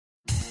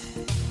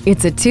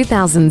It's a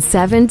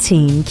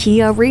 2017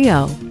 Kia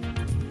Rio.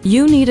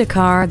 You need a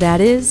car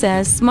that is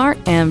as smart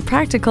and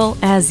practical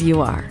as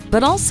you are,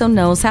 but also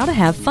knows how to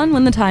have fun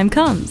when the time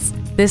comes.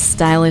 This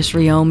stylish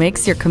Rio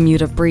makes your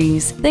commute a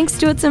breeze thanks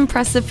to its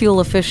impressive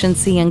fuel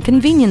efficiency and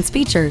convenience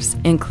features,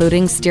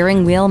 including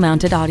steering wheel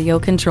mounted audio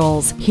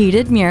controls,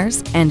 heated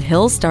mirrors, and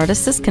hill start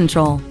assist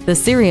control. The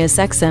Sirius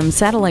XM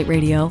satellite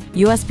radio,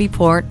 USB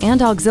port,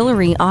 and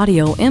auxiliary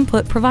audio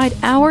input provide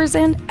hours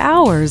and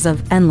hours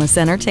of endless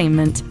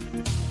entertainment.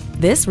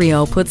 This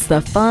Rio puts the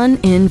fun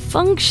in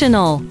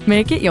functional.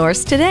 Make it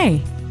yours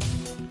today.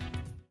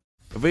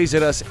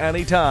 Visit us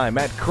anytime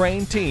at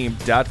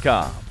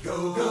crainteam.com.